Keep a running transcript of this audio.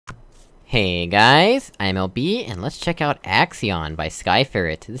Hey guys, I'm LB, and let's check out Axion by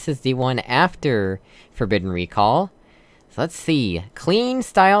Skyferret. This is the one after Forbidden Recall. So let's see. Clean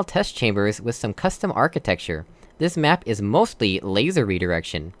style test chambers with some custom architecture. This map is mostly laser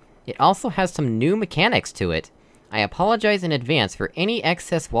redirection. It also has some new mechanics to it. I apologize in advance for any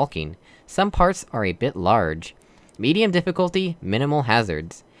excess walking. Some parts are a bit large. Medium difficulty, minimal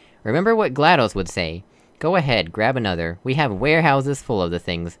hazards. Remember what GLaDOS would say. Go ahead, grab another. We have warehouses full of the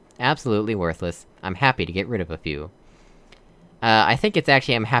things. Absolutely worthless. I'm happy to get rid of a few. I think it's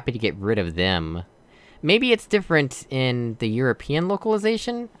actually I'm happy to get rid of them. Maybe it's different in the European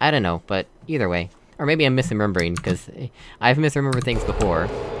localization? I don't know, but either way. Or maybe I'm misremembering, because I've misremembered things before.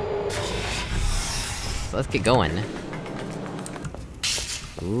 So let's get going.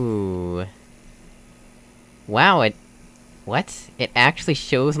 Ooh. Wow, what? It actually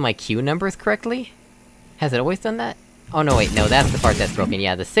shows my queue numbers correctly? Has it always done that? Oh no, wait, no, that's the part that's broken.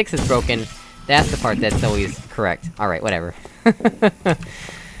 Yeah, the 6 is broken. That's the part that's always correct. Alright, whatever.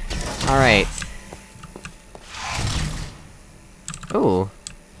 Alright. Ooh.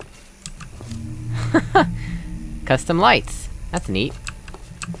 Custom lights. That's neat.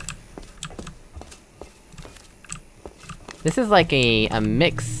 This is like a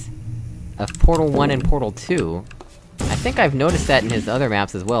mix of Portal 1 and Portal 2. I think I've noticed that in his other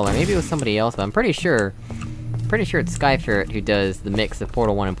maps as well, or maybe it was somebody else, but I'm pretty sure it's Skyferret who does the mix of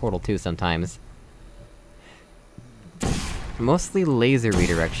Portal 1 and Portal 2 sometimes. Mostly laser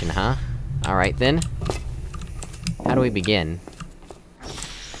redirection, huh? Alright then. How do we begin?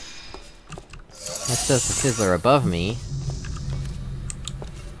 That does the fizzler above me.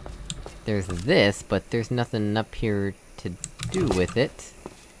 There's this, but there's nothing up here to do with it.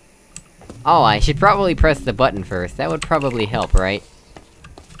 Oh, I should probably press the button first. That would probably help, right?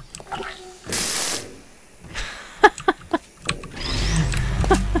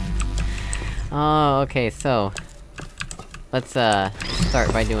 Oh, okay, so... let's,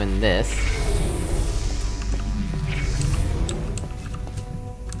 start by doing this.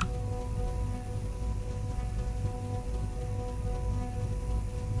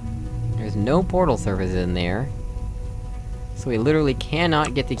 There's no portal surfaces in there. So we literally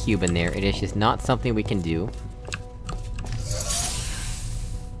cannot get the cube in there, it is just not something we can do.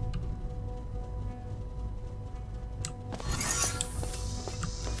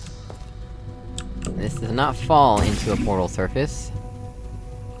 This does not fall into a portal surface.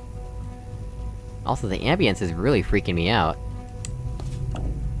 Also, the ambience is really freaking me out.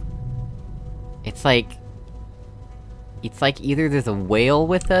 It's like either there's a whale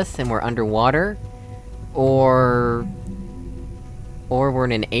with us and we're underwater, or we're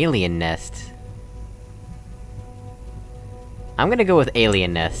in an alien nest. I'm gonna go with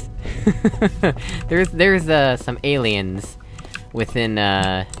alien nest. There's some aliens within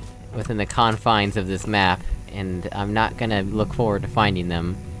the confines of this map, and I'm not gonna look forward to finding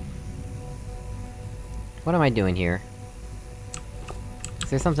them. What am I doing here? Is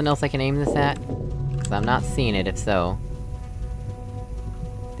there something else I can aim this at? 'Cause I'm not seeing it, if so.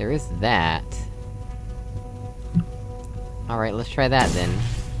 There is that. Alright, let's try that then.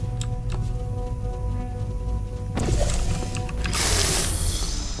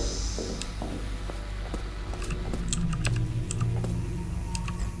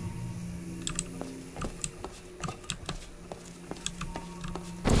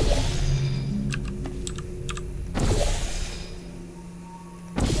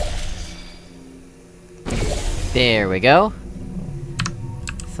 There we go!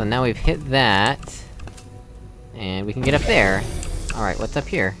 So now we've hit that... and we can get up there! Alright, what's up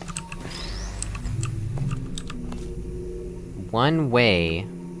here? One way...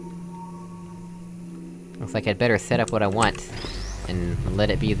 looks like I'd better set up what I want, and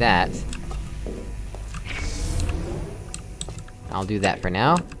let it be that. I'll do that for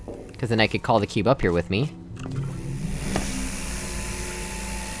now, cause then I could call the cube up here with me.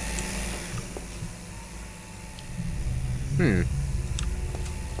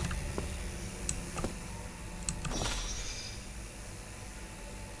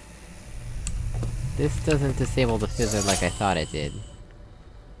 This doesn't disable the fizzler like I thought it did.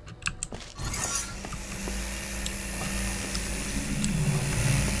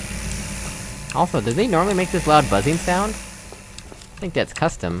 Also, do they normally make this loud buzzing sound? I think that's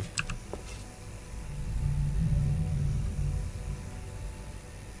custom.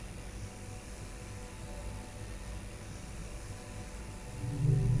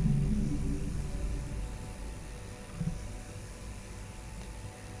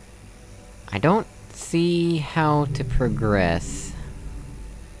 I don't see how to progress.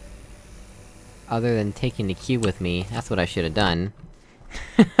 Other than taking the cube with me, that's what I should have done.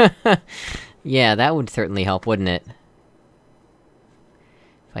 Yeah, that would certainly help, wouldn't it?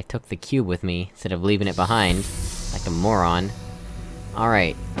 If I took the cube with me, instead of leaving it behind, like a moron.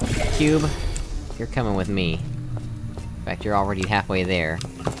 Alright. Cube, you're coming with me. In fact, you're already halfway there.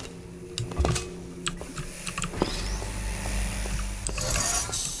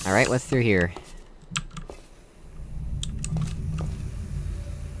 Alright, what's through here?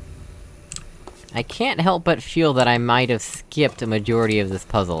 I can't help but feel that I might have skipped a majority of this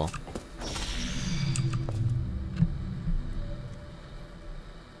puzzle.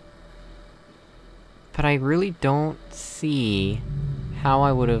 But I really don't see how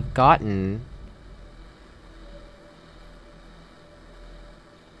I would've gotten...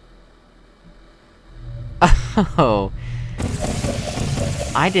 Oh!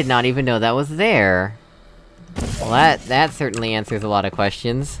 I did not even know that was there! Well, that certainly answers a lot of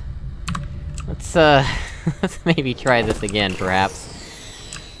questions. Let's, let's maybe try this again, perhaps.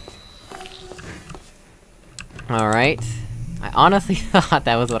 Alright. I honestly thought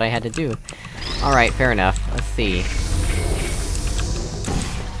that was what I had to do. Alright, fair enough. Let's see.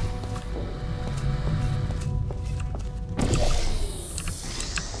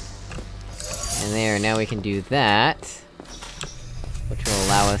 And there, now we can do that. Which will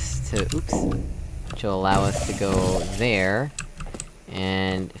allow us to... oops! Which will allow us to go there.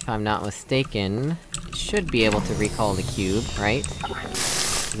 And if I'm not mistaken, it should be able to recall the cube, right?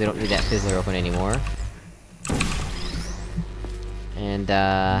 Because we don't need that fizzler open anymore. And,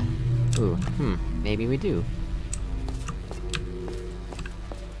 ooh, maybe we do.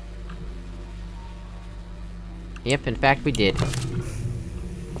 Yep, in fact we did.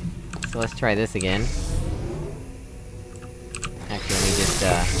 So let's try this again. Actually, let me just,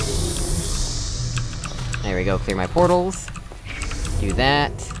 there we go, clear my portals. Do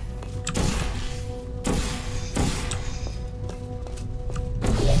that.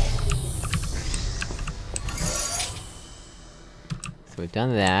 So we've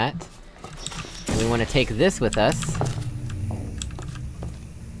done that. And we wanna take this with us.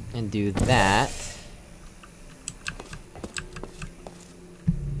 And do that.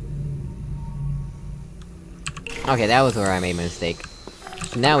 Okay, that was where I made my mistake.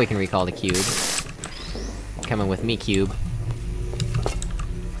 So now we can recall the cube. Coming with me, cube.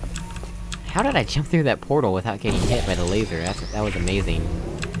 How did I jump through that portal without getting hit by the laser? That was amazing.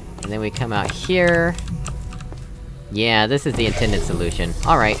 And then we come out here... Yeah, this is the intended solution.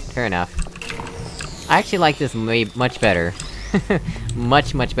 Alright, fair enough. I actually like this much better.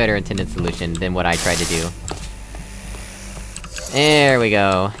 Much better intended solution than what I tried to do. There we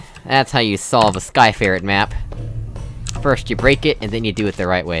go. That's how you solve a Skyferret map. First you break it, and then you do it the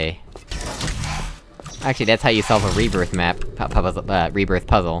right way. Actually, that's how you solve a Rebirth map. Rebirth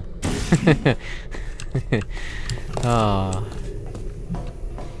puzzle. Oh.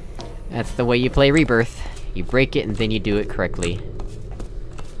 That's the way you play Rebirth. You break it and then you do it correctly.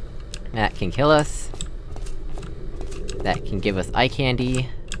 That can kill us. That can give us eye candy.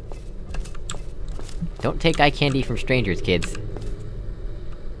 Don't take eye candy from strangers, kids.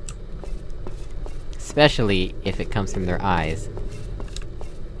 Especially if it comes from their eyes.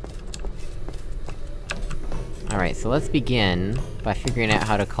 Alright, so let's begin by figuring out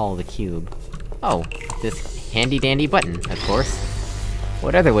how to call the cube. Oh, this handy-dandy button, of course.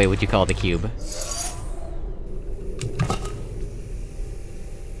 What other way would you call the cube?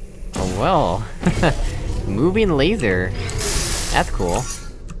 Oh well... Moving laser! That's cool.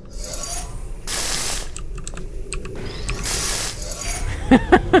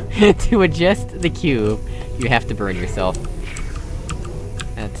 To adjust the cube, you have to burn yourself.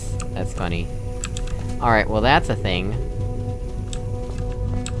 That's funny. Alright, well that's a thing.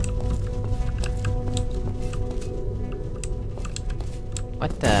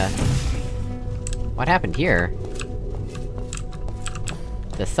 What the... What happened here?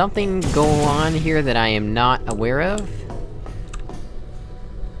 Does something go on here that I am not aware of?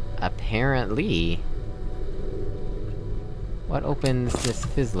 Apparently. What opens this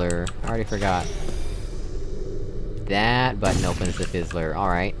fizzler? I already forgot. That button opens the fizzler,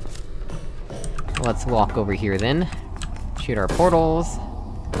 alright. Let's walk over here then. Shoot our portals.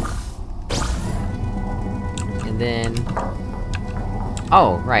 And then...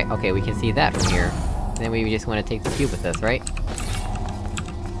 Oh, right, okay, we can see that from here. Then we just wanna take the cube with us, right?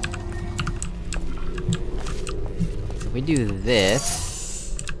 So if we do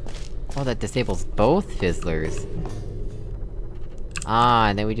this... Oh, that disables both fizzlers. Ah,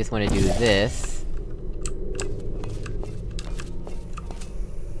 and then we just wanna do this.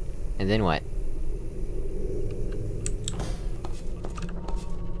 And then what?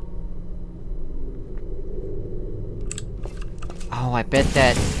 Oh, I bet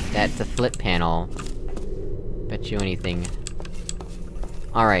that's a flip panel. Bet you anything.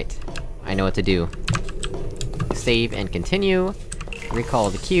 Alright. I know what to do. Save and continue. Recall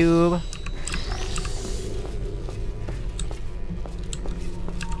the cube.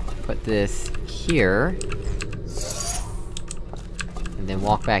 Put this here. And then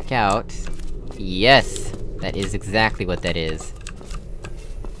walk back out. Yes! That is exactly what that is.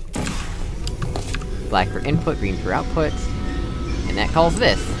 Black for input, green for output. And that calls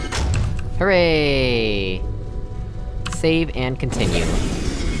this! Hooray! Save and continue.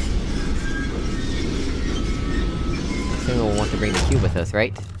 Soon we'll want to bring the cube with us,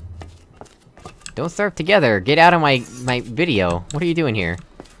 right? Don't starve together! Get out of my video! What are you doing here?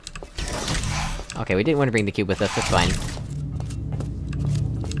 Okay, we didn't want to bring the cube with us, that's fine.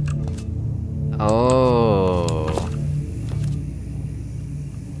 Oh...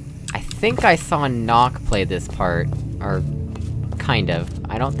 I think I saw Nock play this part, or... kind of.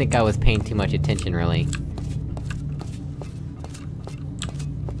 I don't think I was paying too much attention, really.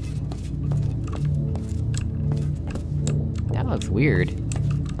 That looks weird.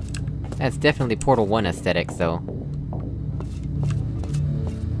 That's definitely Portal 1 aesthetics, though.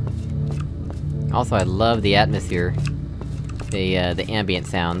 Also, I love the atmosphere. The ambient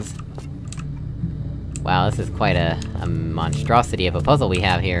sounds. Wow, this is quite a monstrosity of a puzzle we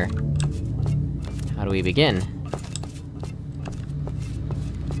have here. How do we begin?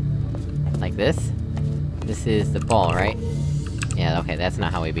 Like this? This is the ball, right? Yeah, okay, that's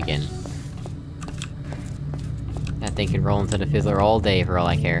not how we begin. That thing can roll into the fizzler all day for all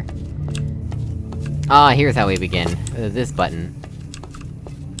I care. Ah, here's how we begin. This button.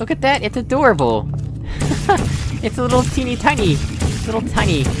 Look at that, it's adorable! It's a little teeny tiny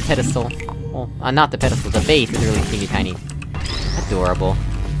pedestal. Well, not the pedestal, the base is really teeny tiny. Adorable.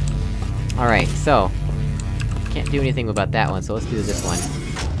 Alright, so... can't do anything about that one, so let's do this one.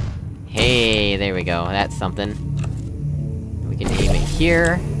 Hey, there we go, that's something. We can aim it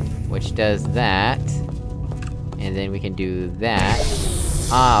here, which does that. And then we can do that.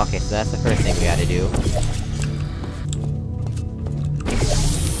 Ah, okay, so that's the first thing we gotta do.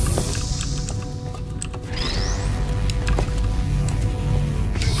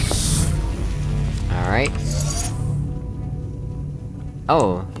 Alright.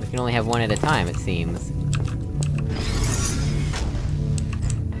 Oh, we can only have one at a time, it seems.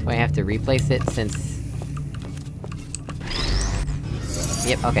 Do I have to replace it since...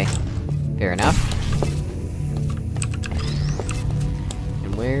 Yep, okay. Fair enough.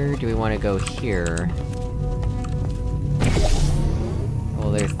 And where do we want to go here?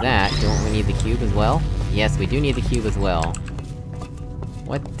 Well, there's that. Don't we need the cube as well? Yes, we do need the cube as well.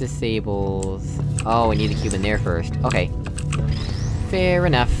 What disables... Oh, we need the cube in there first. Okay. Fair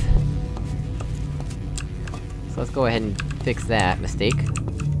enough. So let's go ahead and fix that mistake.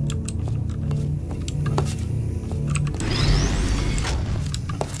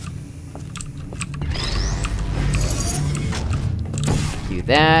 Do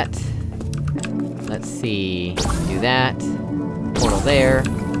that. Let's see... do that. Portal there.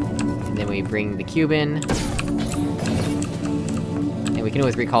 And then we bring the cube in. And we can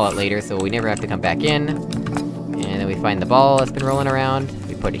always recall it later, so we never have to come back in. And then we find the ball that's been rolling around.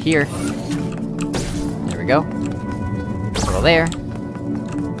 We put it here. There we go. Portal there.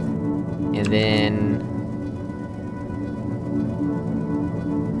 And then...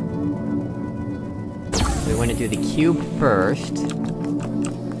 we want to do the cube first.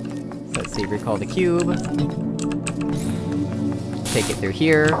 So let's see, recall the cube. Take it through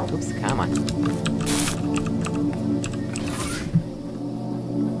here. Oops, come on.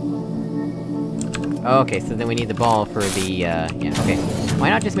 Okay, so then we need the ball for the, yeah, okay. Why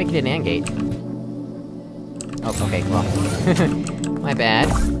not just make it an AND gate? Oh, okay, well... my bad.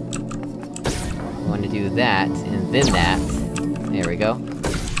 We want to do that, and then that. There we go.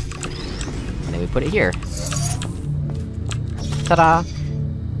 And then we put it here. Ta-da!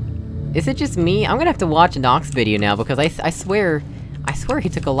 Is it just me? I'm gonna have to watch Nock's video now, because I swear he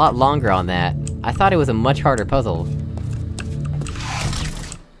took a lot longer on that. I thought it was a much harder puzzle.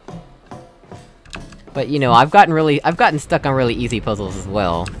 But, you know, I've gotten stuck on really easy puzzles as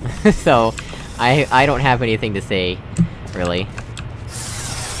well. So, I don't have anything to say, really.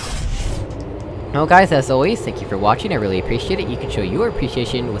 Well guys, as always, thank you for watching, I really appreciate it. You can show your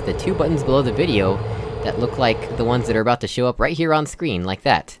appreciation with the 2 buttons below the video that look like the ones that are about to show up right here on screen, like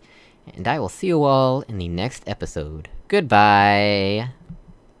that. And I will see you all in the next episode. Goodbye!